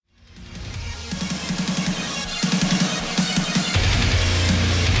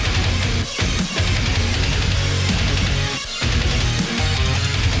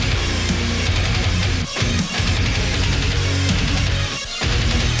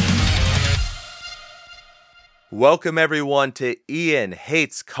Welcome everyone to Ian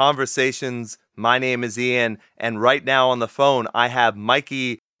Hates Conversations. My name is Ian, and right now on the phone I have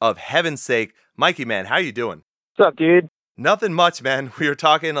Mikey of Heaven's Sake. Mikey, man, how you doing? What's up, dude? Nothing much, man. We were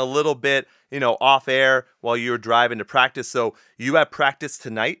talking a little bit, off air while you were driving to practice. So you have practice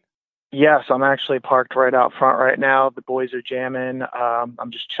tonight? Yes, I'm actually parked right out front right now. The boys are jamming.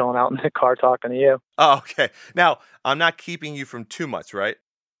 I'm just chilling out in the car talking to you. Oh, okay. Now, I'm not keeping you from too much, right?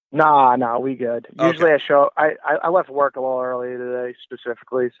 Nah, we good. Usually Okay. I left work a little early today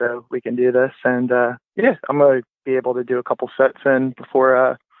specifically so we can do this. And yeah, I'm going to be able to do a couple sets in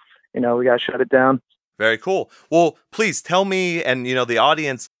before, we got to shut it down. Very cool. Well, please tell me and, the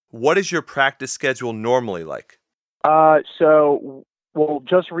audience, what is your practice schedule normally like? Just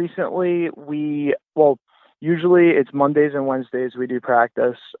recently usually it's Mondays and Wednesdays we do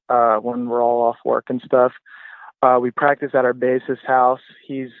practice when we're all off work and stuff. We practice at our bassist house.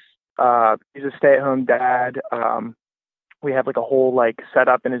 He's a stay-at-home dad. We have like a whole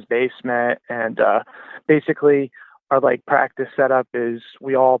setup in his basement, and basically our practice setup is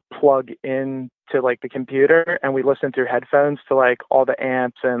we all plug in to the computer and we listen through headphones to all the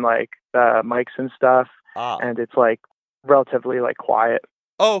amps and the mics and stuff, and it's relatively quiet.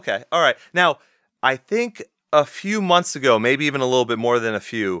 Oh, okay. All right. Now, I think a few months ago, maybe even a little bit more than a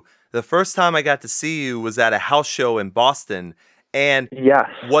few, the first time I got to see you was at a house show in Boston. And Yes.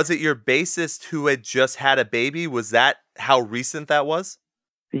 Was it your bassist who had just had a baby? Was that how recent that was?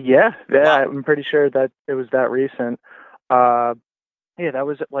 Yeah, Wow. I'm pretty sure that it was that recent. Yeah, that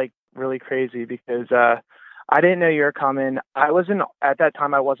was really crazy because I didn't know you were coming. At that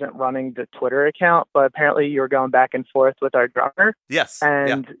time I wasn't running the Twitter account, but apparently you were going back and forth with our drummer. Yes. Yeah.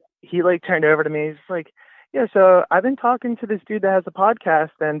 And he turned over to me. He's like, "Yeah, so I've been talking to this dude that has a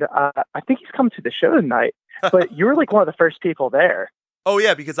podcast, and I think he's coming to the show tonight." But you were one of the first people there. Oh,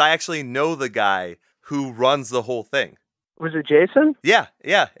 yeah, because I actually know the guy who runs the whole thing. Was it Jason? Yeah,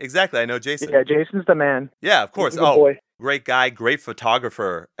 exactly. I know Jason. Yeah, Jason's the man. Yeah, of course. He's a good boy. Great guy, great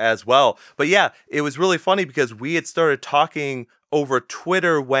photographer as well. But yeah, it was really funny because we had started talking over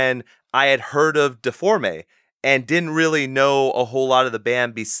Twitter when I had heard of Deforme and didn't really know a whole lot of the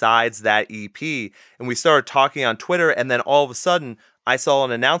band besides that EP. And we started talking on Twitter, and then all of a sudden I saw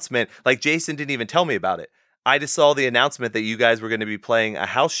an announcement. Jason didn't even tell me about it. I just saw the announcement that you guys were going to be playing a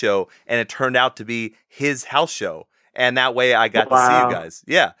house show, and it turned out to be his house show. And that way I got to see you guys.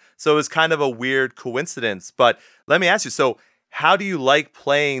 Yeah. So it was kind of a weird coincidence. But let me ask you, so how do you like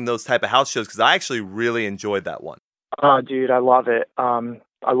playing those type of house shows? Because I actually really enjoyed that one. Oh, dude, I love it.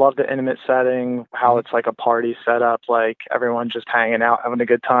 I love the intimate setting, how it's like a party setup, everyone just hanging out, having a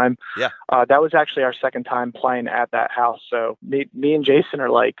good time. Yeah. That was actually our second time playing at that house. So me and Jason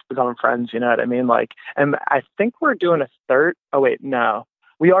are becoming friends, you know what I mean? And I think we're doing a third. Oh, wait, no.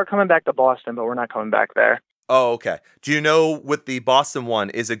 We are coming back to Boston, but we're not coming back there. Oh, okay. Do you know with the Boston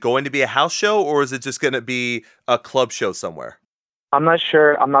one, is it going to be a house show or is it just going to be a club show somewhere? I'm not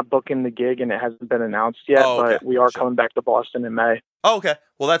sure. I'm not booking the gig and it hasn't been announced yet, but we are coming back to Boston in May. Oh, okay.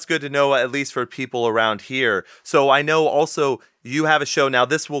 Well, that's good to know, at least for people around here. So I know also you have a show. Now,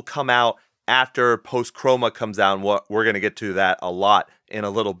 this will come out after Post Chroma comes out, and we're going to get to that a lot in a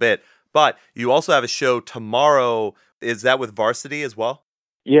little bit. But you also have a show tomorrow. Is that with Varsity as well?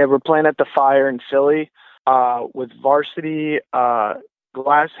 Yeah, we're playing at the Fire in Philly with Varsity,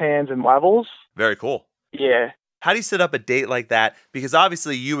 Glass Hands, and Levels. Very cool. Yeah. How do you set up a date like that? Because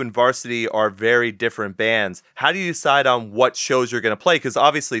obviously you and Varsity are very different bands. How do you decide on what shows you're going to play? Because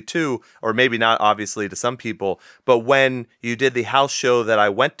obviously too, or maybe not obviously to some people, but when you did the house show that I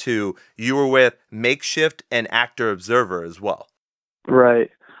went to, you were with Makeshift and Actor Observer as well.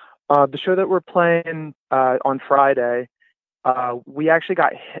 Right. The show that we're playing on Friday, we actually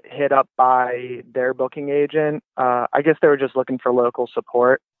got hit up by their booking agent. I guess they were just looking for local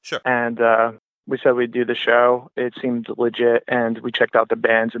support. Sure. And we said we'd do the show. It seemed legit, and we checked out the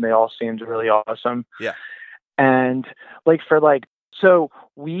bands, and they all seemed really awesome. Yeah. And so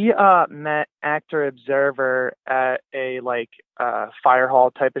we met Actor Observer at a fire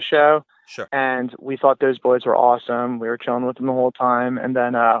hall type of show. Sure. And we thought those boys were awesome. We were chilling with them the whole time, and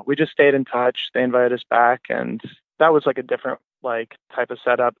then we just stayed in touch. They invited us back, and that was a different type of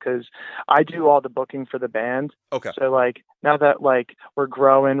setup because I do all the booking for the band. Okay. So now that we're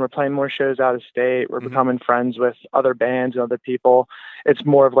growing, we're playing more shows out of state, we're becoming friends with other bands and other people. It's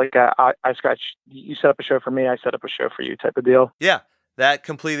more of you set up a show for me, I set up a show for you type of deal. Yeah. That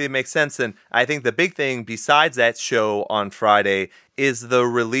completely makes sense. And I think the big thing besides that show on Friday is the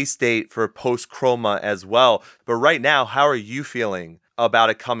release date for Post Chroma as well. But right now, how are you feeling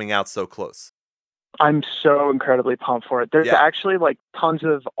about it coming out so close? I'm so incredibly pumped for it. There's Yeah. actually like tons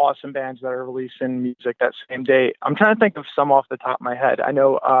of awesome bands that are releasing music that same day. I'm trying to think of some off the top of my head. I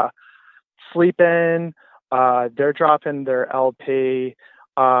know Sleep In, they're dropping their LP.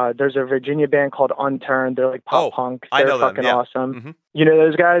 There's a Virginia band called Unturned. They're like pop punk. I They're know them. fucking Yeah. awesome. Mhm. You know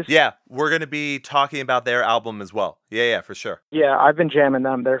those guys? Yeah, we're going to be talking about their album as well. Yeah, for sure. Yeah, I've been jamming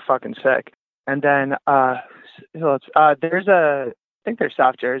them. They're fucking sick. And then there's I think they're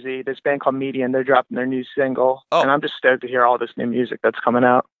South Jersey. This band called Median. They're dropping their new single, and I'm just stoked to hear all this new music that's coming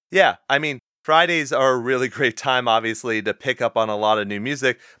out. Yeah, I mean, Fridays are a really great time, obviously, to pick up on a lot of new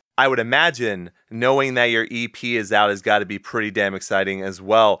music. I would imagine knowing that your EP is out has got to be pretty damn exciting as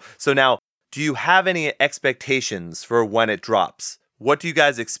well. So now, do you have any expectations for when it drops? What do you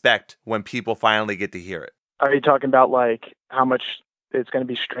guys expect when people finally get to hear it? Are you talking about like how much it's going to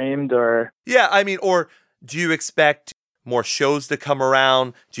be streamed, or? Yeah, I mean, or do you expect more shows to come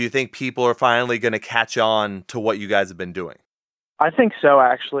around? Do you think people are finally going to catch on to what you guys have been doing? I think so,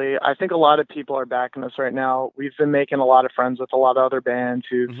 actually. I think a lot of people are backing us right now. We've been making a lot of friends with a lot of other bands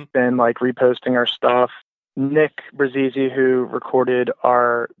who've been like reposting our stuff. Nick Brazizi, who recorded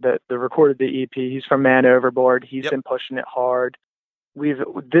recorded the EP, he's from Man Overboard. He's been pushing it hard.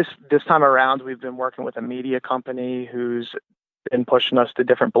 This time around, we've been working with a media company who's been pushing us to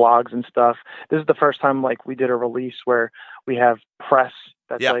different blogs and stuff. This is the first time like we did a release where we have press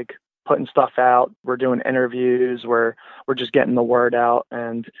that's like putting stuff out. We're doing interviews. We're just getting the word out,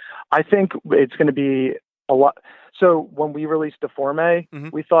 and I think it's going to be a lot. So when we released Deforme,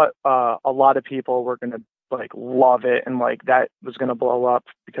 we thought a lot of people were going to like love it, and like that was going to blow up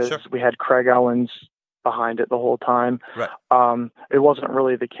because we had Craig Owens behind it the whole time. Right. It wasn't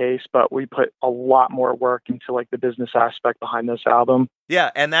really the case, but we put a lot more work into like the business aspect behind this album.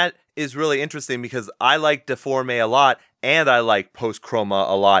 Yeah, and that is really interesting because I like Deforme a lot and I like Post Chroma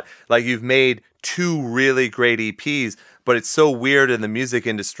a lot. Like, you've made two really great EPs, but it's so weird in the music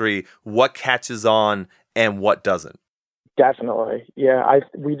industry what catches on and what doesn't. Definitely. Yeah,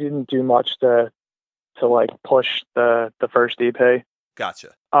 we didn't do much to like push the first EP.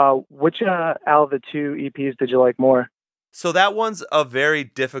 Gotcha. Which out of the two EPs did you like more? So that one's a very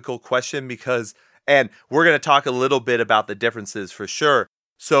difficult question because, and we're going to talk a little bit about the differences for sure.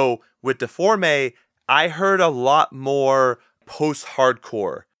 So with Deforme, I heard a lot more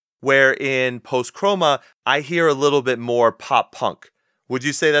post-hardcore, where in Post Chroma, I hear a little bit more pop punk. Would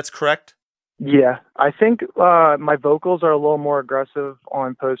you say that's correct? Yeah, I think my vocals are a little more aggressive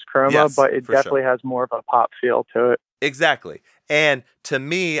on Post Chroma, but it definitely has more of a pop feel to it. Exactly. And to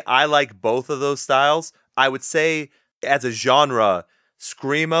me, I like both of those styles. I would say as a genre,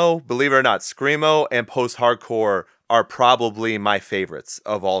 Screamo, believe it or not, Screamo and post-hardcore are probably my favorites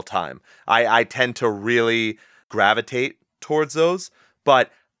of all time. I tend to really gravitate towards those,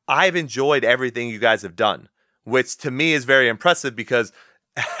 but I've enjoyed everything you guys have done, which to me is very impressive because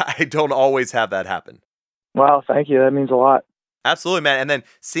I don't always have that happen. Wow, thank you. That means a lot. Absolutely, man. And then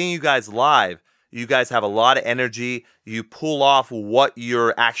seeing you guys live, you guys have a lot of energy. You pull off what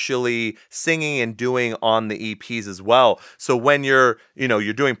you're actually singing and doing on the EPs as well. So when you're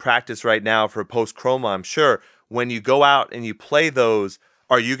doing practice right now for Post Chroma, I'm sure when you go out and you play those,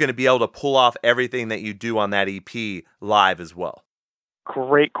 are you going to be able to pull off everything that you do on that EP live as well?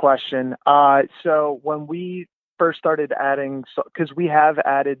 Great question. So when we first started adding, because we have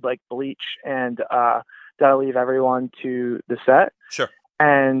added like Bleach and Gotta Leave Everyone to the set. Sure.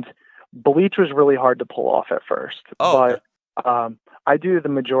 And Bleach was really hard to pull off at first, but I do the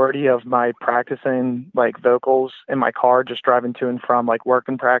majority of my practicing like vocals in my car, just driving to and from like work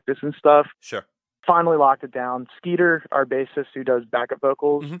and practice and stuff. Sure. Finally locked it down. Skeeter, our bassist who does backup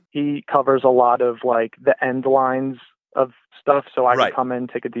vocals, he covers a lot of like the end lines of stuff, so I can come in,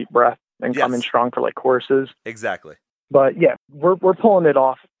 take a deep breath, and come in strong for like choruses. Exactly. But yeah, we're pulling it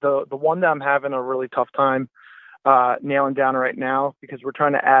off. The one that I'm having a really tough time nailing down right now, because we're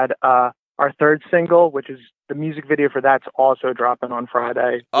trying to add our third single, which is the music video for that's also dropping on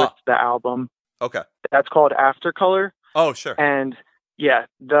Friday with the album. Okay. That's called Aftercolor. Oh, sure. And yeah,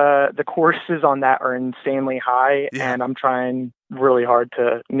 the choruses on that are insanely high, and I'm trying really hard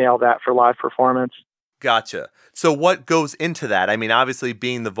to nail that for live performance. Gotcha. So what goes into that? I mean, obviously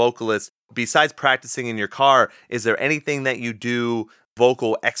being the vocalist, besides practicing in your car, is there anything that you do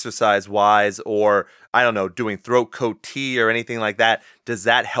vocal exercise wise, or I don't know, doing throat coat tea or anything like that? Does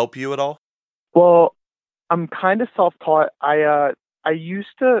that help you at all? Well, I'm kind of self-taught. I used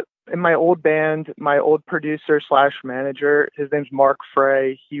to, in my old band, my old producer / manager, his name's Mark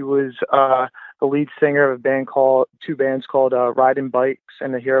Frey. He was the lead singer of two bands called Riding Bikes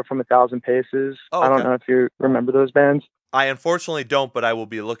and The Hero from 1,000 Paces. I don't know if you remember those bands. I unfortunately don't, but I will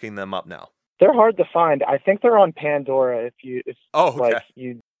be looking them up now. They're hard to find. I think they're on Pandora if Oh, like okay.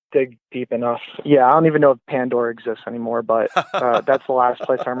 you dig deep enough. Yeah, I don't even know if Pandora exists anymore, but that's the last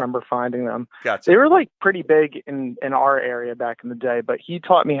place I remember finding them. Gotcha. They were like pretty big in our area back in the day, but he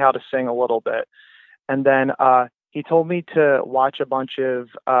taught me how to sing a little bit. And then he told me to watch a bunch of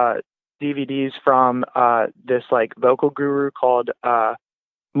DVDs from this like vocal guru called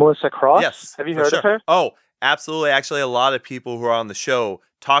Melissa Cross. Yes, Have you for heard of sure. her? Oh, absolutely. Actually, a lot of people who are on the show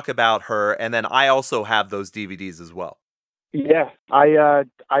talk about her, and then I also have those DVDs as well. Yeah,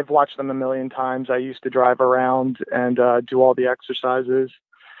 I've watched them a million times. I used to drive around and do all the exercises,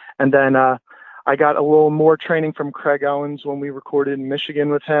 and then I got a little more training from Craig Owens when we recorded in Michigan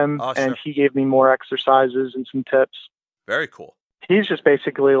with him, Oh, and sure. he gave me more exercises and some tips. Very cool. He's just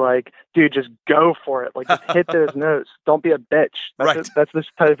basically like, dude, just go for it. Like, just hit those notes. Don't be a bitch. Right. That's this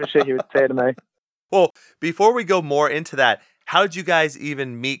type of shit he would say to me. Well, before we go more into that, how did you guys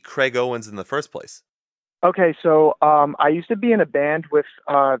even meet Craig Owens in the first place? Okay, so I used to be in a band with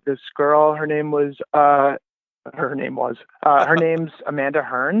this girl. Her name's Amanda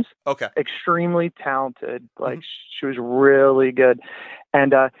Hearns. Okay. Extremely talented. Like she was really good,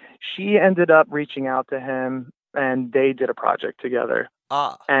 and she ended up reaching out to him, and they did a project together.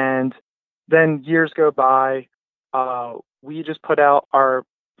 Ah. And then years go by. We just put out our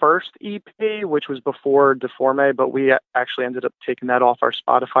first EP, which was before Deforme, but we actually ended up taking that off our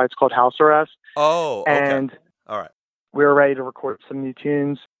Spotify. It's called House Arrest. Oh, okay. And all right. we were ready to record some new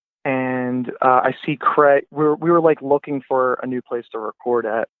tunes. And I see Craig. We were like looking for a new place to record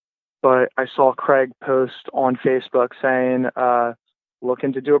at, but I saw Craig post on Facebook saying,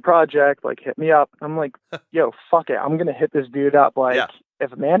 looking to do a project, like hit me up. I'm like, yo, fuck it. I'm going to hit this dude up. Like, Yeah.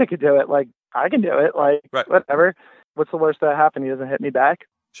 if Amanda could do it, like, I can do it. Like, Right. whatever. What's the worst that happened? He doesn't hit me back.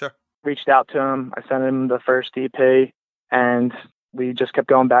 Sure. Reached out to him. I sent him the first EP, and we just kept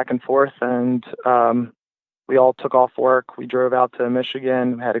going back and forth. And we all took off work. We drove out to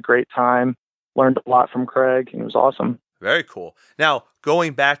Michigan, had a great time, learned a lot from Craig, and it was awesome. Very cool. Now,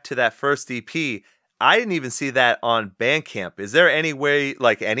 going back to that first EP, I didn't even see that on Bandcamp. Is there any way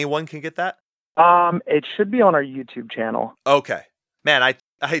like anyone can get that? It should be on our YouTube channel. Okay. Man,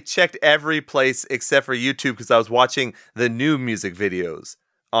 I checked every place except for YouTube because I was watching the new music videos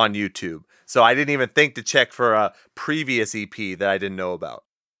on YouTube. So I didn't even think to check for a previous EP that I didn't know about.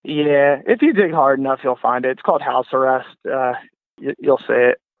 Yeah, if you dig hard enough, you'll find it. It's called House Arrest. You'll see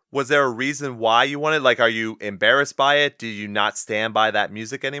it. Was there a reason why you wanted? Like, are you embarrassed by it? Did you not stand by that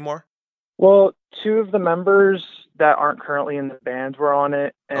music anymore? Well, two of the members that aren't currently in the band were on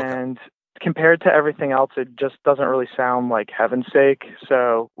it, and compared to everything else, it just doesn't really sound like Heaven's Sake.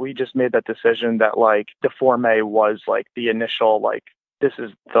 So we just made that decision that like Deforme was like the initial, like, this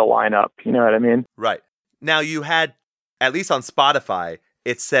is the lineup. You know what I mean? Right. Now you had, at least on Spotify,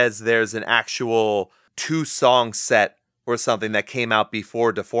 it says there's an actual 2-song set or something that came out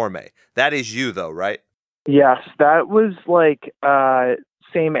before Deforme. That is you though, right? Yes, that was like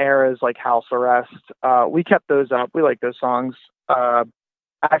same era as like House Arrest. We kept those up. We like those songs.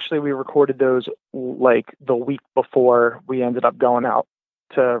 Actually, we recorded those like the week before we ended up going out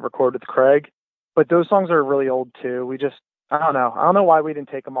to record with Craig. But those songs are really old too. We just, I don't know. I don't know why we didn't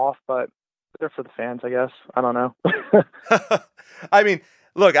take them off, but they're for the fans, I guess. I don't know. I mean,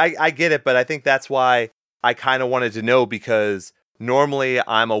 look, I get it, but I think that's why I kind of wanted to know, because normally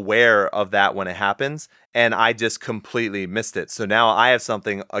I'm aware of that when it happens, and I just completely missed it. So now I have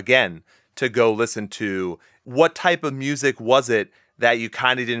something, again, to go listen to. What type of music was it that you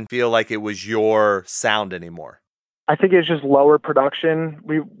kind of didn't feel like it was your sound anymore? I think it's just lower production.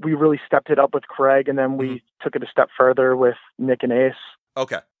 We really stepped it up with Craig, and then we took it a step further with Nick and Ace.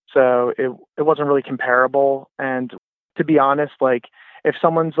 Okay. So it wasn't really comparable. And to be honest, like if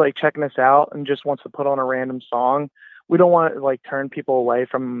someone's like checking us out and just wants to put on a random song, we don't want to like turn people away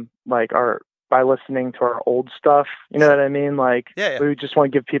from like by listening to our old stuff. You know what I mean? Like we just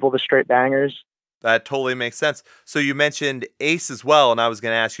want to give people the straight bangers. That totally makes sense. So you mentioned Ace as well, and I was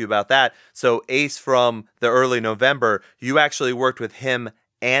going to ask you about that. So Ace from the early November, you actually worked with him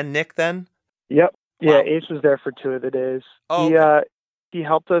and Nick then? Yep. Yeah, Wow. Ace was there for 2 of the days. Oh, He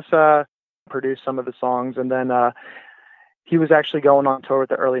helped us produce some of the songs, and then he was actually going on tour with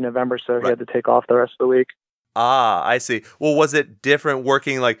the early November, so he had to take off the rest of the week. Ah, I see. Well, was it different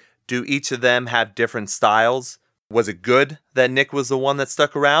working? Like, do each of them have different styles? Was it good that Nick was the one that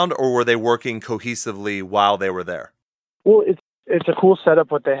stuck around, or were they working cohesively while they were there? Well, it's a cool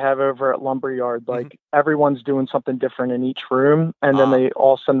setup what they have over at Lumberyard. Like everyone's doing something different in each room, and then they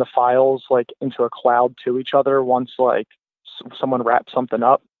all send the files like into a cloud to each other once like someone wraps something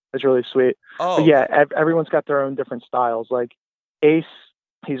up. It's really sweet. Oh, but yeah, everyone's got their own different styles. Like Ace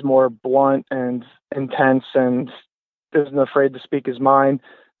He's more blunt and intense and isn't afraid to speak his mind.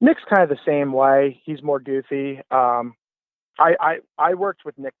 Nick's kind of the same way. He's more goofy. I worked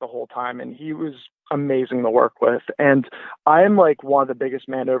with Nick the whole time, and he was amazing to work with. And I'm like one of the biggest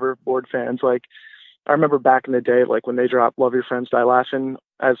Man Overboard fans. Like, I remember back in the day, like when they dropped "Love Your Friends Die Laughing"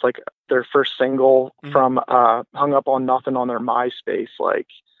 as like their first single from "Hung Up on Nothing" on their MySpace. Like,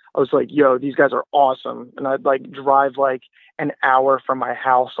 I was like, "Yo, these guys are awesome!" And I'd like drive like an hour from my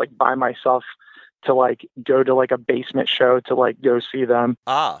house, like by myself, to like go to like a basement show to like go see them.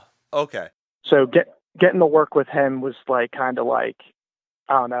 Ah, okay. So getting to work with him was like kind of like,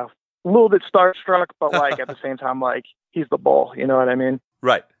 I don't know, a little bit starstruck, but like at the same time, like he's the bull. You know what I mean?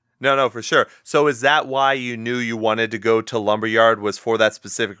 Right. No, for sure. So is that why you knew you wanted to go to Lumberyard, was for that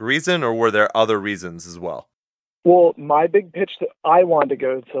specific reason, or were there other reasons as well? Well, my big pitch that I wanted to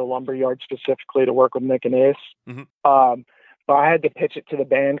go to Lumberyard specifically to work with Nick and Ace. But I had to pitch it to the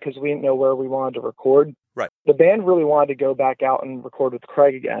band because we didn't know where we wanted to record. Right. The band really wanted to go back out and record with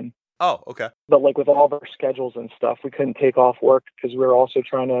Craig again. Oh, okay. But like with all of our schedules and stuff, we couldn't take off work because we were also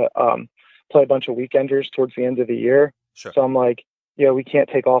trying to play a bunch of weekenders towards the end of the year. Sure. So I'm like, yeah, we can't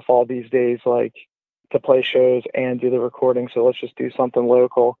take off all these days like to play shows and do the recording. So let's just do something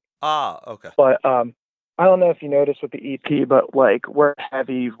local. Ah, okay. But I don't know if you noticed with the EP, but like we're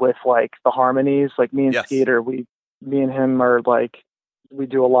heavy with like the harmonies. Like me and Skeeter, me and him are like, we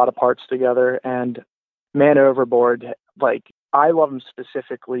do a lot of parts together. And Man Overboard, like I love them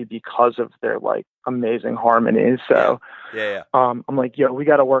specifically because of their like amazing harmonies. So yeah. I'm like, yo, we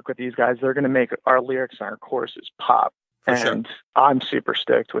got to work with these guys. They're going to make our lyrics and our choruses pop. For and sure. I'm super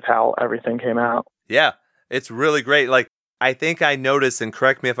stoked with how everything came out. Yeah, it's really great. Like, I think I noticed, and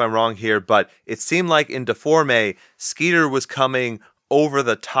correct me if I'm wrong here, but it seemed like in Deforme, Skeeter was coming over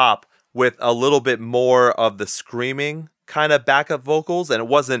the top with a little bit more of the screaming kind of backup vocals, and it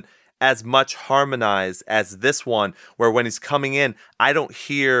wasn't as much harmonized as this one, where when he's coming in, I don't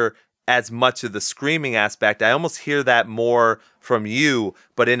hear as much of the screaming aspect. I almost hear that more from you,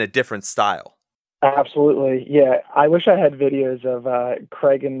 but in a different style. Absolutely. Yeah. I wish I had videos of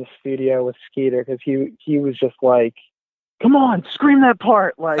Craig in the studio with Skeeter, because he was just like, come on, scream that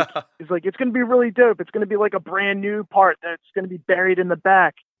part. Like, he's like, it's going to be really dope. It's going to be like a brand new part that's going to be buried in the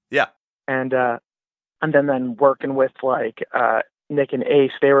back. Yeah. And then working with like Nick and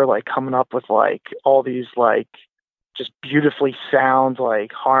Ace, they were like coming up with like all these like just beautifully sound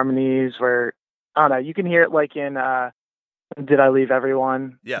like harmonies where, I don't know, you can hear it like in Did I Leave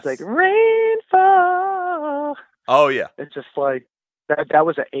Everyone? Yes. It's like rainfall. Oh yeah. It's just like that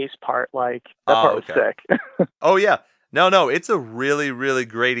was an Ace part. Like that part was sick. Oh yeah. No, it's a really, really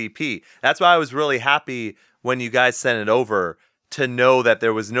great EP. That's why I was really happy when you guys sent it over, to know that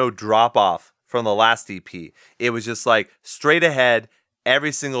there was no drop off from the last EP. It was just like straight ahead.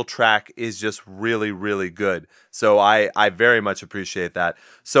 Every single track is just really, really good. So I very much appreciate that.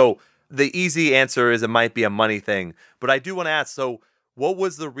 So the easy answer is it might be a money thing, but I do want to ask, so what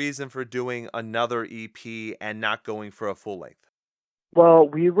was the reason for doing another EP and not going for a full length? Well,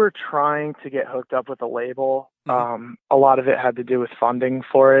 we were trying to get hooked up with a label. A lot of it had to do with funding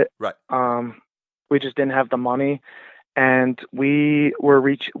for it. Right. We just didn't have the money, and we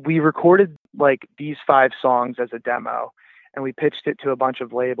recorded like these 5 songs as a demo, and we pitched it to a bunch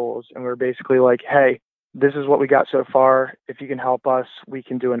of labels, and we were basically like, hey, this is what we got so far. If you can help us, we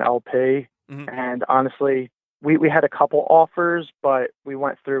can do an LP. And honestly, we had a couple offers, but we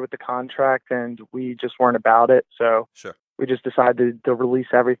went through with the contract and we just weren't about it. So sure. We just decided to release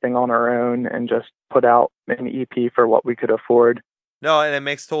everything on our own and just put out an EP for what we could afford. No, and it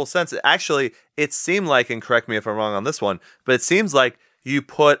makes total sense. Actually, it seemed like, and correct me if I'm wrong on this one, but it seems like you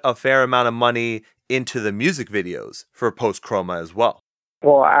put a fair amount of money into the music videos for Post Chroma as well.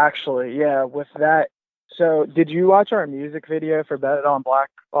 Well, actually, yeah, with that. So did you watch our music video for Bet It On Black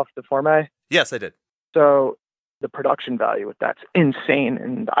off Deforme? Yes, I did. So the production value with that's insane.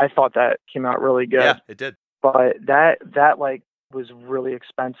 And I thought that came out really good. Yeah, it did. But that like was really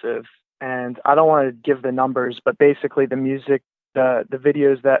expensive. And I don't want to give the numbers, but basically the music, the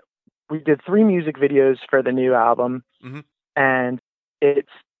videos that we did 3 music videos for the new album, and it's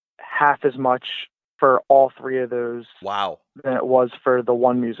half as much for all 3 of those. Wow. Than it was for the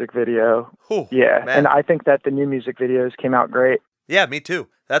one music video. Whew, yeah. Man. And I think that the new music videos came out great. Yeah, me too.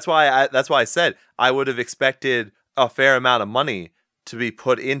 That's why I said I would have expected a fair amount of money to be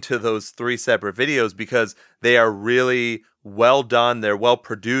put into those 3 separate videos, because they are really well done. They're well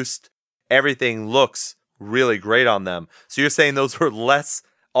produced. Everything looks really great on them. So you're saying those were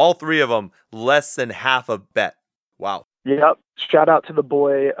all 3 of them, less than half a bet. Wow. Yep. Shout out to the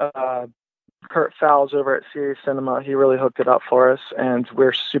boy, Kurt Fowles over at Serious Cinema. He really hooked it up for us, and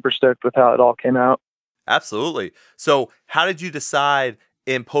we're super stoked with how it all came out. Absolutely. So how did you decide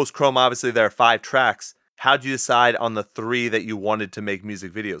in Post Chrome? Obviously, there are 5 tracks. How did you decide on the 3 that you wanted to make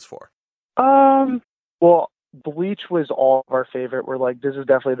music videos for? Well, Bleach was all of our favorite. We're like, this is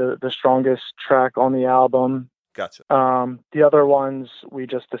definitely the strongest track on the album. Gotcha. The other ones we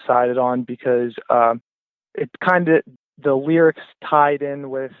just decided on because it kind of, the lyrics tied in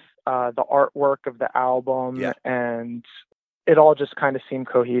with the artwork of the album, and it all just kind of seemed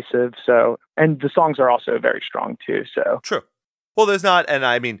cohesive. So, and the songs are also very strong too. So true. Well, there's not, and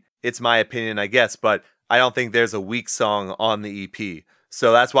I mean, it's my opinion, I guess, but I don't think there's a weak song on the EP.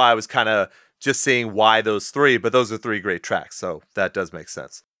 So that's why I was kind of just seeing why those 3, but those are 3 great tracks. So that does make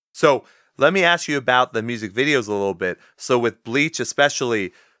sense. So let me ask you about the music videos a little bit. So with Bleach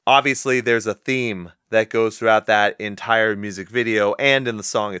especially, obviously there's a theme that goes throughout that entire music video and in the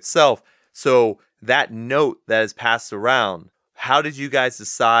song itself. So that note that is passed around, how did you guys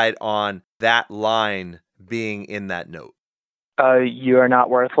decide on that line being in that note? You are not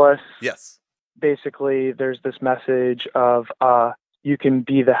worthless. Yes. Basically, there's this message of you can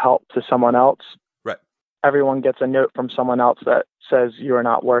be the help to someone else. Right. Everyone gets a note from someone else that says you are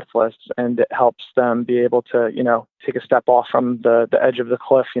not worthless, and it helps them be able to, take a step off from the edge of the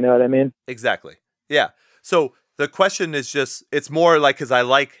cliff. You know what I mean? Exactly. Yeah. So the question is just, it's more like, because I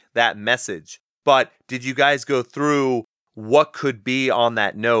like that message, but did you guys go through what could be on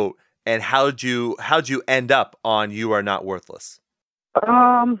that note, and how'd you end up on you are not worthless?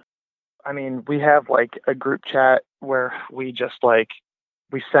 I mean, we have like a group chat where we just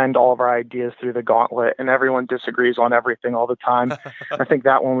we send all of our ideas through the gauntlet, and everyone disagrees on everything all the time. I think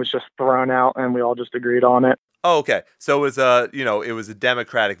that one was just thrown out and we all just agreed on it. Oh, okay. So it was it was a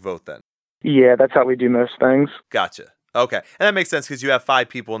democratic vote then. Yeah, that's how we do most things. Gotcha. Okay. And that makes sense because you have 5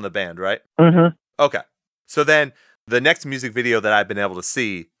 people in the band, right? Mm-hmm. Okay. So then the next music video that I've been able to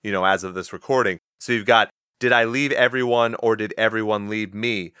see, as of this recording, so you've got Did I Leave Everyone or Did Everyone Leave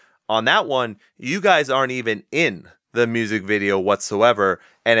Me? On that one, you guys aren't even in the music video whatsoever,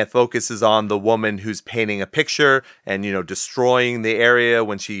 and it focuses on the woman who's painting a picture and, destroying the area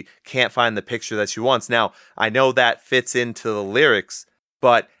when she can't find the picture that she wants. Now, I know that fits into the lyrics,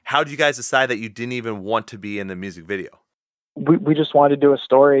 but how did you guys decide that you didn't even want to be in the music video? We just wanted to do a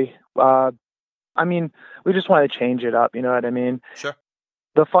story. We just wanted to change it up, you know what I mean? Sure.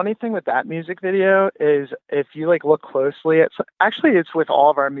 The funny thing with that music video is if you look closely, it's with all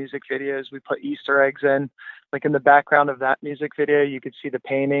of our music videos. We put Easter eggs in, in the background of that music video, you could see the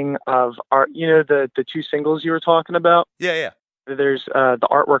painting of our, the 2 singles you were talking about. Yeah. There's the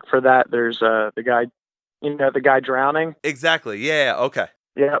artwork for that. There's the guy, the guy drowning. Exactly. Yeah. Okay.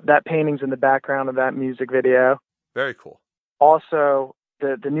 Yeah. That painting's in the background of that music video. Very cool. Also,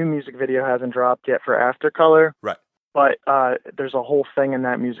 the new music video hasn't dropped yet for Aftercolor. Right. But there's a whole thing in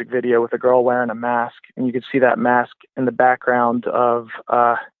that music video with a girl wearing a mask, and you could see that mask in the background of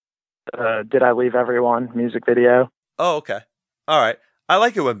Did I Leave Everyone music video. Oh, okay. All right. I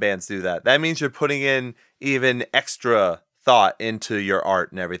like it when bands do that. That means you're putting in even extra thought into your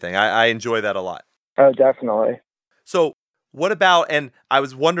art and everything. I enjoy that a lot. Oh, definitely. So what about, and I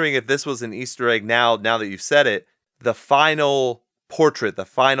was wondering if this was an Easter egg now that you've said it, the final portrait, the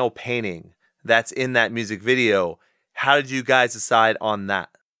final painting that's in that music video, how did you guys decide on that?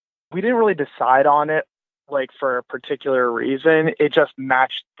 We didn't really decide on it for a particular reason. It just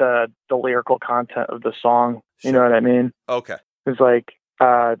matched the lyrical content of the song. Sure. You know what I mean? Okay. It's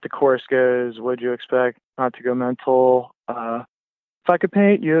the chorus goes, "What'd you expect not to go mental? If I could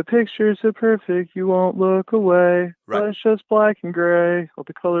paint you a picture so perfect you won't look away. Right. But it's just black and gray, all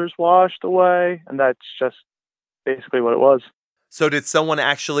the colors washed away." And that's just basically what it was. So did someone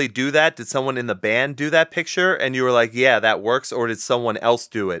actually do that? Did someone in the band do that picture and you were like, yeah, that works? Or did someone else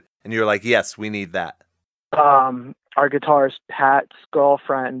do it and you were like, yes, we need that? Our guitarist Pat's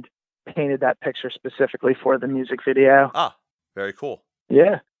girlfriend painted that picture specifically for the music video. Ah, very cool.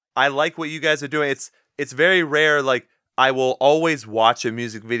 Yeah. I like what you guys are doing. It's very rare. I will always watch a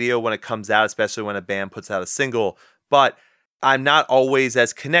music video when it comes out, especially when a band puts out a single, but I'm not always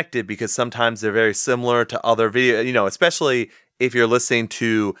as connected because sometimes they're very similar to other video, especially if you're listening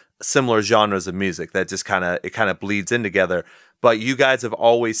to similar genres of music that just kind of bleeds in together. But you guys have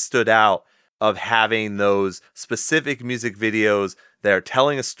always stood out of having those specific music videos that are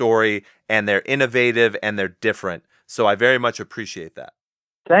telling a story and they're innovative and they're different. So I very much appreciate that.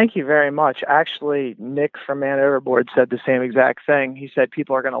 Thank you very much. Actually, Nick from Man Overboard said the same exact thing. He said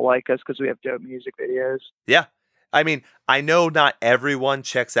people are going to like us because we have dope music videos. Yeah. I mean, I know not everyone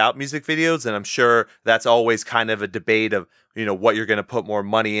checks out music videos, and I'm sure that's always kind of a debate of, what you're going to put more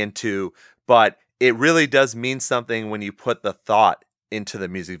money into. but it really does mean something when you put the thought into the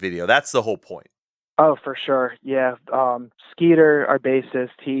music video. That's the whole point. Oh, for sure. Yeah. Skeeter, our bassist,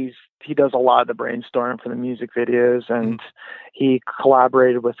 he does a lot of the brainstorming for the music videos, and he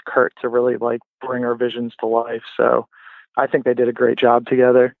collaborated with Kurt to really like bring our visions to life. So I think they did a great job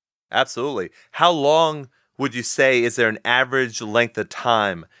together. Absolutely. How long would you say is there an average length of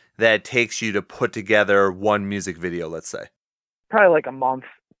time that it takes you to put together one music video, let's say? Probably like a month.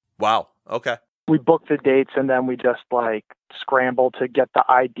 Wow. Okay. We book the dates and then we just like scramble to get the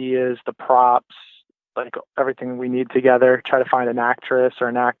ideas, the props, like everything we need together, try to find an actress or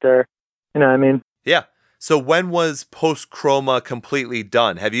an actor. You know what I mean? Yeah. So when was Post Chroma completely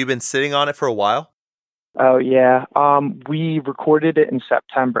done? Have you been sitting on it for a while? Oh yeah. We recorded it in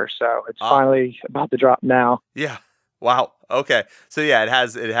September, so it's finally about to drop now. Yeah. Wow. Okay. So yeah, it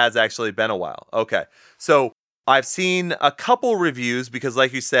has actually been a while. Okay. So I've seen a couple reviews because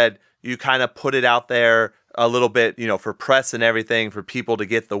like you said, you kind of put it out there a little bit, for press and everything, for people to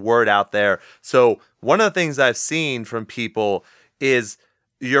get the word out there. So one of the things I've seen from people is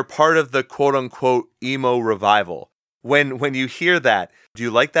you're part of the quote unquote emo revival. When you hear that, do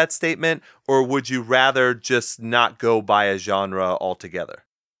you like that statement, or would you rather just not go by a genre altogether?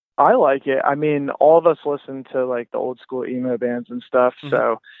 I like it. I mean, all of us listen to like the old school emo bands and stuff.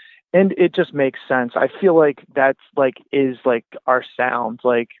 So, and it just makes sense. I feel like that's like, is like our sound.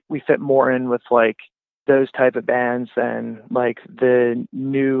 Like we fit more in with like those type of bands than like the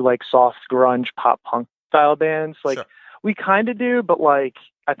new, like soft grunge pop punk style bands. Like we kind of do, but like,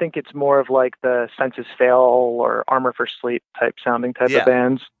 I think it's more of like the Senses Fail or Armor for Sleep type sounding type of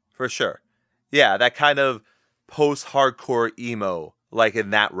bands. For sure. Yeah, that kind of post-hardcore emo, like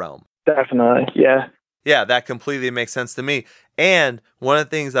in that realm. Definitely, yeah. Yeah, that completely makes sense to me. And one of the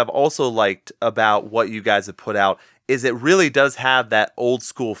things I've also liked about what you guys have put out is it really does have that old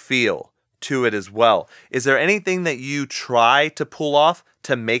school feel to it as well. Is there anything that you try to pull off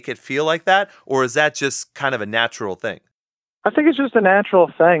to make it feel like that? Or is that just kind of a natural thing? I think it's just a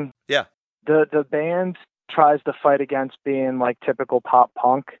natural thing. Yeah. The band tries to fight against being like typical pop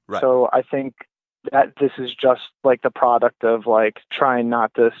punk. Right. So I think that this is just like the product of like trying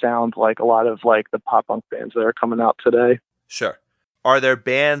not to sound like a lot of like the pop punk bands that are coming out today. Sure. Are there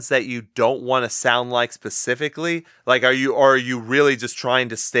bands that you don't want to sound like specifically? Like are you really just trying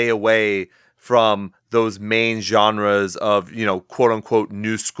to stay away from those main genres of, quote unquote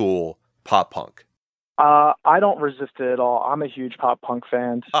new school pop punk? I don't resist it at all. I'm a huge pop punk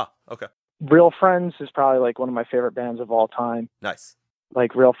fan. Okay. Real Friends is probably like one of my favorite bands of all time. Nice.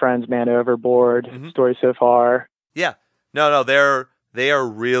 Like Real Friends, Man Overboard, Story So Far. Yeah. No, they are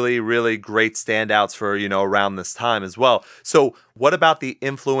really, really great standouts for, around this time as well. So what about the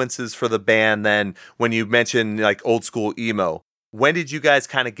influences for the band then when you mentioned like old school emo? When did you guys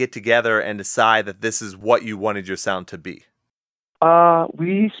kind of get together and decide that this is what you wanted your sound to be?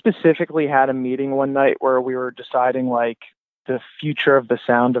 We specifically had a meeting one night where we were deciding like the future of the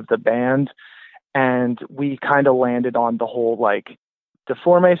sound of the band. And we kind of landed on the whole, like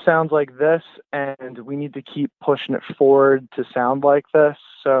Deforme sounds like this and we need to keep pushing it forward to sound like this.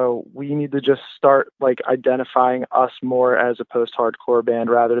 So we need to just start like identifying us more as a post-hardcore band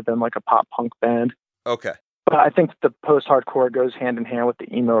rather than like a pop punk band. Okay. But I think the post-hardcore goes hand in hand with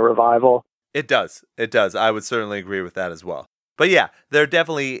the emo revival. It does. I would certainly agree with that as well. But yeah, there are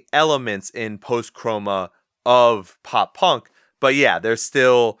definitely elements in Post Chroma of pop punk. But yeah, there's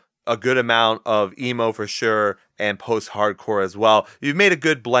still a good amount of emo for sure and post-hardcore as well. You've made a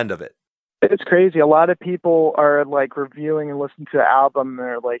good blend of it. It's crazy. A lot of people are like reviewing and listening to the album.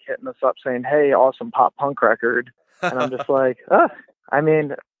 They're like hitting us up saying, hey, awesome pop punk record. And I'm just like, I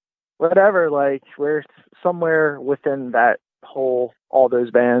mean, whatever. Like we're somewhere within that whole, all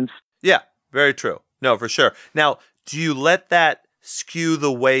those bands. Yeah, very true. No, for sure. Now, do you let that skew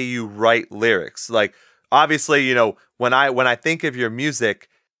the way you write lyrics? Like, obviously, when I think of your music,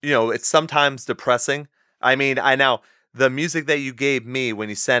 it's sometimes depressing. I mean, the music that you gave me when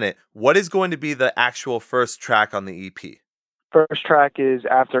you sent it, what is going to be the actual first track on the EP? First track is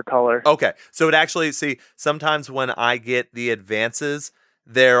After Color. Okay. So it actually, sometimes when I get the advances,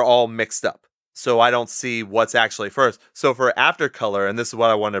 they're all mixed up. So I don't see what's actually first. So for After Color, and this is what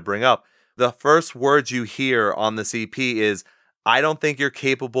I want to bring up, the first words you hear on this EP is, I don't think you're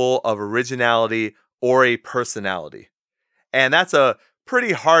capable of originality or a personality. And that's a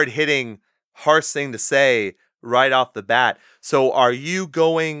pretty hard-hitting, harsh thing to say right off the bat. So are you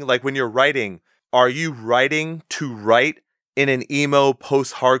going, like when you're writing, are you writing to write in an emo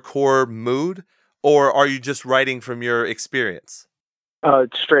post-hardcore mood? Or are you just writing from your experience?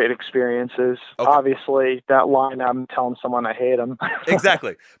 Straight experiences. Okay. Obviously, that line, I'm telling someone I hate them.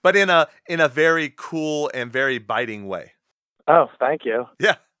 Exactly. But in a very cool and very biting way. Oh, thank you.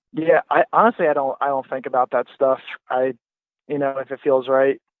 Yeah. Yeah, I honestly, I don't think about that stuff. If it feels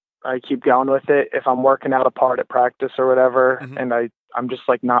right, I keep going with it. If I'm working out a part at practice or whatever, Mhm. and I'm just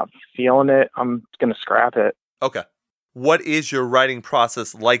like not feeling it, I'm gonna scrap it. Okay. What is your writing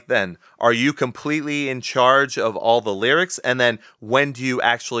process like then? Are you completely in charge of all the lyrics? And then when do you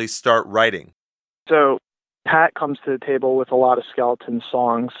actually start writing? So Pat comes to the table with a lot of skeleton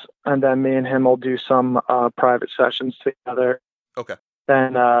songs, and then me and him will do some private sessions together. Okay.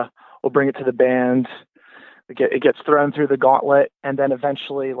 Then we'll bring it to the band. It gets thrown through the gauntlet, and then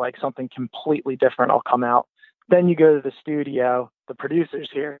eventually, like something completely different will come out. Then you go to the studio, the producers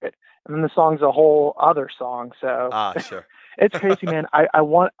hear it, and then the song's a whole other song. So Ah, sure. it's crazy, man. I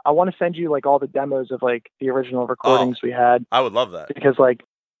want to send you like all the demos of like the original Oh, recordings we had, I would love that. because like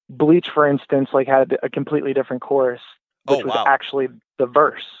Bleach, for instance, like had a completely different chorus, Oh, which was wow. actually the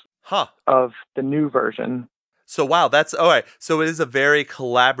verse Huh. of the new version. So wow, that's all right. So it is a very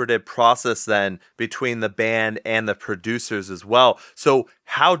collaborative process then between the band and the producers as well. So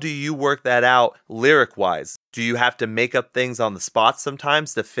how do you work that out lyric wise? Do you have to make up things on the spot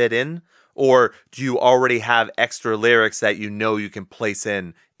sometimes to fit in? Or do you already have extra lyrics that you know you can place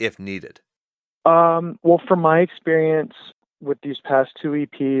in if needed? Well, from my experience with these past two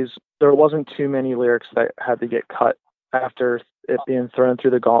EPs, there wasn't too many lyrics that had to get cut after it being thrown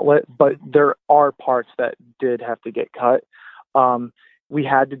through the gauntlet, but there are parts that did have to get cut. We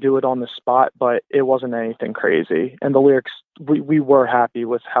had to do it on the spot, but it wasn't anything crazy. And the lyrics, we were happy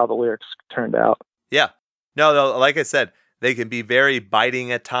with how the lyrics turned out. Yeah. No, like I said, they can be very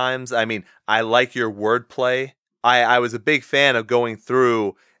biting at times. I mean, I like your wordplay. I was a big fan of going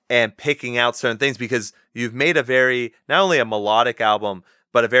through and picking out certain things because you've made a very, not only a melodic album,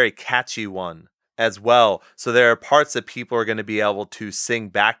 but a very catchy one as well. So there are parts that people are going to be able to sing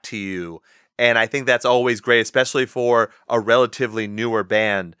back to you. And I think that's always great, especially for a relatively newer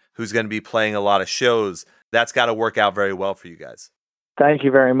band who's going to be playing a lot of shows. That's got to work out very well for you guys. Thank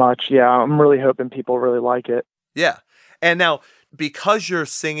you very much. Yeah, I'm really hoping people really like it. Yeah. And now, because you're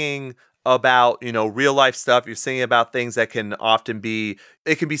singing about, real life stuff, you're singing about things that can often be,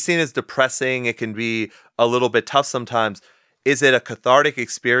 it can be seen as depressing, it can be a little bit tough sometimes. Is it a cathartic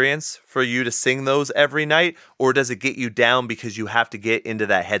experience for you to sing those every night, or does it get you down because you have to get into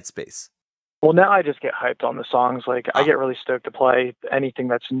that headspace? Well, now I just get hyped on the songs. Like I Ah. get really stoked to play anything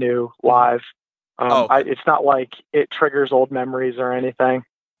that's new live. Oh, okay. It's not like it triggers old memories or anything.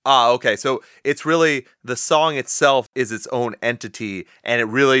 Ah, okay. So it's really the song itself is its own entity, and it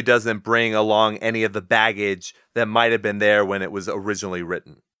really doesn't bring along any of the baggage that might have been there when it was originally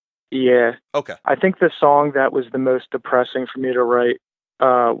written. Yeah. Okay. I think the song that was the most depressing for me to write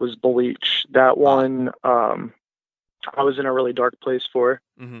was Bleach. That one, I was in a really dark place for,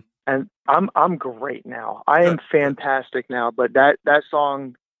 Mm-hmm. and I'm great now. I am Good. fantastic now. But that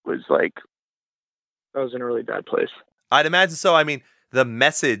song was like, I was in a really bad place. I'd imagine so. I mean, the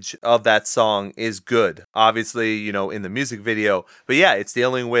message of that song is good, obviously, in the music video. But yeah, it's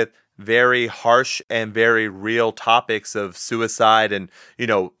dealing with very harsh and very real topics of suicide and,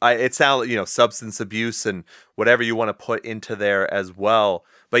 it sounds, substance abuse and whatever you want to put into there as well.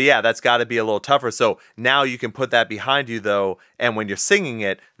 But yeah, that's got to be a little tougher. So now you can put that behind you, though. And when you're singing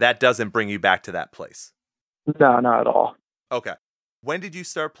it, that doesn't bring you back to that place. No, not at all. Okay. When did you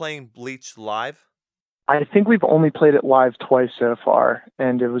start playing Bleach live? I think we've only played it live twice so far,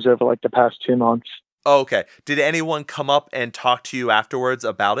 and it was over like the past 2 months. Oh, okay. Did anyone come up and talk to you afterwards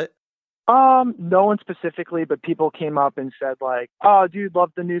about it? No one specifically, but people came up and said like, "Oh, dude,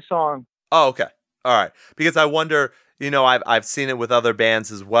 love the new song." Oh, okay. All right. Because I wonder, I've seen it with other bands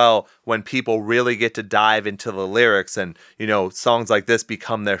as well when people really get to dive into the lyrics and, songs like this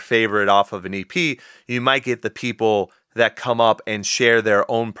become their favorite off of an EP, you might get the people that come up and share their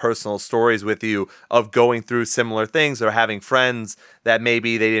own personal stories with you of going through similar things or having friends that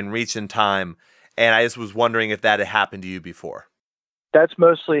maybe they didn't reach in time. And I just was wondering if that had happened to you before. That's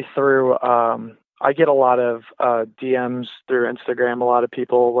mostly through. I get a lot of DMs through Instagram. A lot of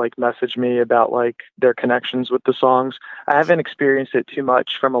people like message me about like their connections with the songs. I haven't experienced it too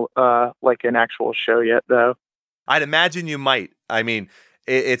much from like an actual show yet, though. I'd imagine you might. I mean,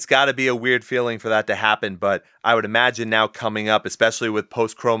 it's got to be a weird feeling for that to happen, but I would imagine now coming up, especially with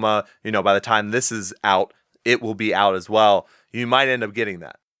Post Chroma, by the time this is out, it will be out as well. You might end up getting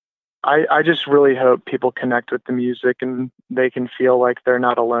that. I just really hope people connect with the music and they can feel like they're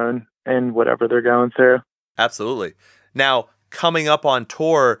not alone in whatever they're going through. Absolutely. Now, coming up on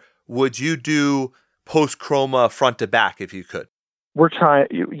tour, would you do Post Chroma front to back if you could? we're trying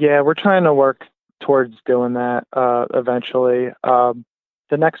to work towards doing that eventually.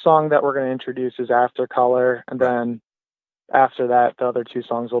 The next song that we're going to introduce is Aftercolor, and Right. then after that, the other two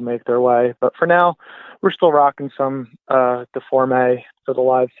songs will make their way. But for now, we're still rocking some Deforme for the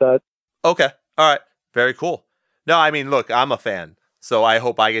live set. Okay. All right. Very cool. No, I mean, look, I'm a fan, so I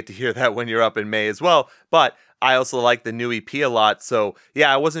hope I get to hear that when you're up in May as well. But I also like the new EP a lot. So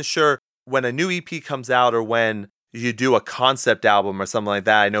yeah, I wasn't sure when a new EP comes out or when you do a concept album or something like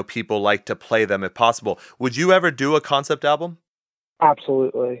that. I know people like to play them if possible. Would you ever do a concept album?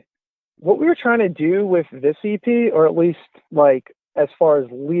 Absolutely. What we were trying to do with this EP, or at least like as far as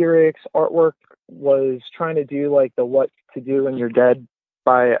lyrics, artwork, was trying to do like the What to Do When You're Dead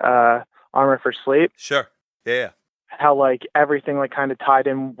by Armor for Sleep. Sure. Yeah. How like everything like kind of tied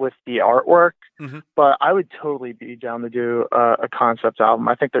in with the artwork. Mm-hmm. But I would totally be down to do a concept album.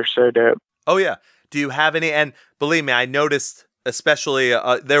 I think they're so dope. Oh, yeah. Do you have any? And believe me, I noticed especially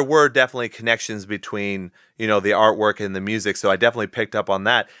there were definitely connections between, the artwork and the music. So I definitely picked up on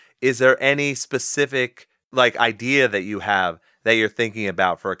that. Is there any specific like idea that you have that you're thinking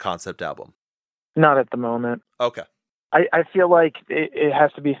about for a concept album? Not at the moment. Okay. I feel like it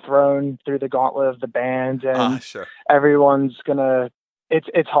has to be thrown through the gauntlet of the band, and Sure. everyone's gonna.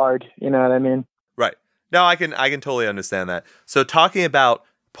 It's hard, you know what I mean? Right. No, I can totally understand that. So talking about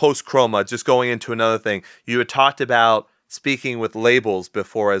Post Chroma, just going into another thing, you had talked about speaking with labels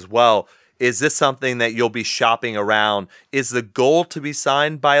before as well. Is this something that you'll be shopping around? Is the goal to be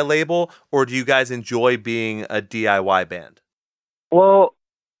signed by a label, or do you guys enjoy being a DIY band? Well,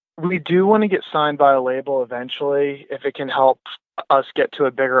 we do want to get signed by a label eventually if it can help us get to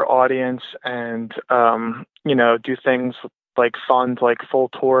a bigger audience and, do things like fund like full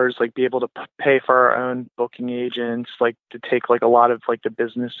tours, like be able to pay for our own booking agents, like to take like a lot of like the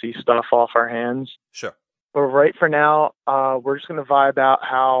businessy stuff off our hands. Sure. But right for now, we're just going to vibe out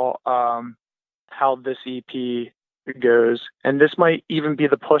how this EP goes. And this might even be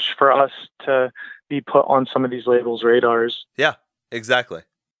the push for us to be put on some of these labels' radars. Yeah, exactly.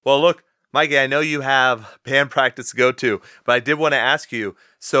 Well, look, Mikey, I know you have band practice to go to, but I did want to ask you,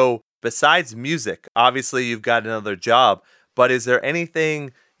 so besides music, obviously you've got another job, but is there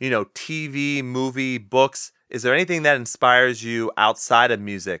anything, TV, movie, books, is there anything that inspires you outside of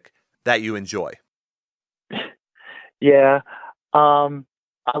music that you enjoy? Yeah. I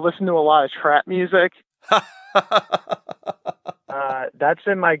listen to a lot of trap music. That's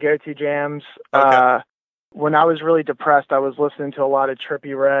in my go-to jams. Okay. When I was really depressed, I was listening to a lot of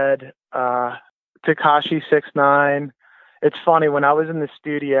Trippie Redd, Tekashi 6ix9ine. It's funny, when I was in the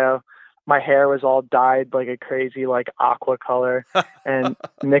studio, my hair was all dyed like a crazy like aqua color, and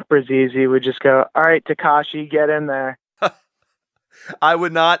Nick Brazzi would just go, "All right, Tekashi, get in there." I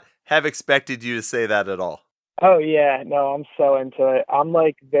would not have expected you to say that at all. Oh yeah, no, I'm so into it. I'm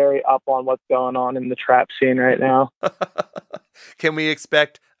like very up on what's going on in the trap scene right now. Can we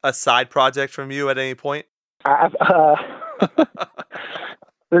expect a side project from you at any point?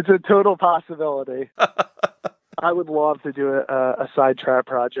 It's a total possibility. I would love to do a side trap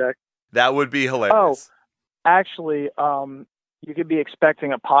project. That would be hilarious. Oh, actually, you could be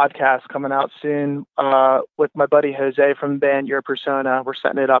expecting a podcast coming out soon with my buddy Jose from the band Your Persona. We're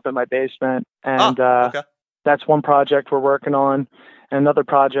setting it up in my basement, and okay. That's one project we're working on. And another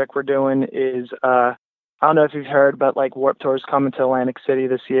project we're doing is I don't know if you've heard, but like Warped Tour is coming to Atlantic City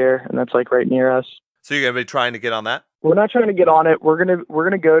this year, and that's like right near us. So you're gonna be trying to get on that? We're not trying to get on it. We're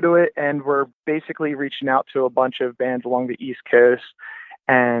gonna go to it, and we're basically reaching out to a bunch of bands along the East Coast,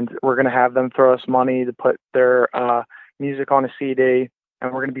 and we're gonna have them throw us money to put their music on a CD,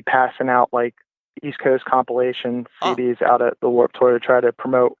 and we're gonna be passing out like East Coast compilation CDs out at the Warped Tour to try to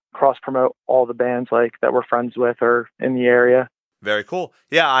cross promote all the bands like that we're friends with or in the area. Very cool.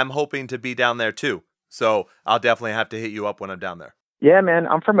 Yeah, I'm hoping to be down there too. So I'll definitely have to hit you up when I'm down there. Yeah, man.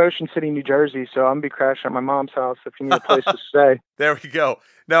 I'm from Ocean City, New Jersey, so I'm gonna be crashing at my mom's house if you need a place to stay. There we go.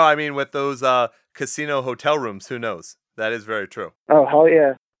 No, I mean with those casino hotel rooms, who knows? That is very true. Oh hell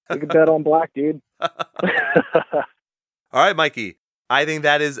yeah. We could bet on black, dude. All right, Mikey. I think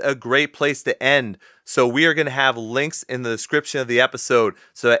that is a great place to end. So we are going to have links in the description of the episode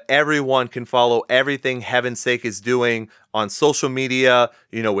so that everyone can follow everything Heaven's Sake is doing on social media,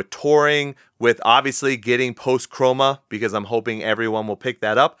 with touring, with obviously getting Post Chroma, because I'm hoping everyone will pick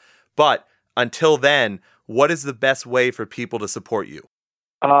that up. But until then, what is the best way for people to support you?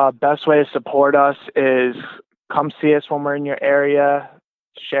 Best way to support us is come see us when we're in your area,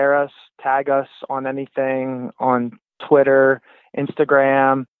 share us, tag us on anything on Twitter,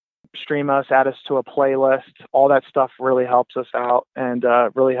 Instagram, stream us, add us to a playlist. All that stuff really helps us out and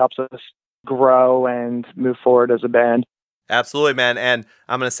really helps us grow and move forward as a band. Absolutely, man. And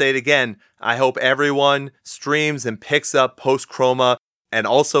I'm going to say it again. I hope everyone streams and picks up Post Chroma and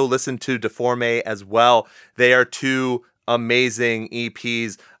also listen to Deforme as well. They are two amazing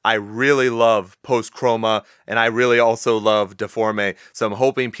EPs. I really love Post Chroma and I really also love Deforme. So I'm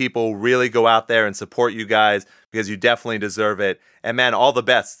hoping people really go out there and support you guys because you definitely deserve it. And man, all the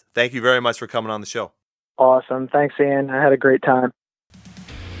best. Thank you very much for coming on the show. Awesome. Thanks, Ian. I had a great time.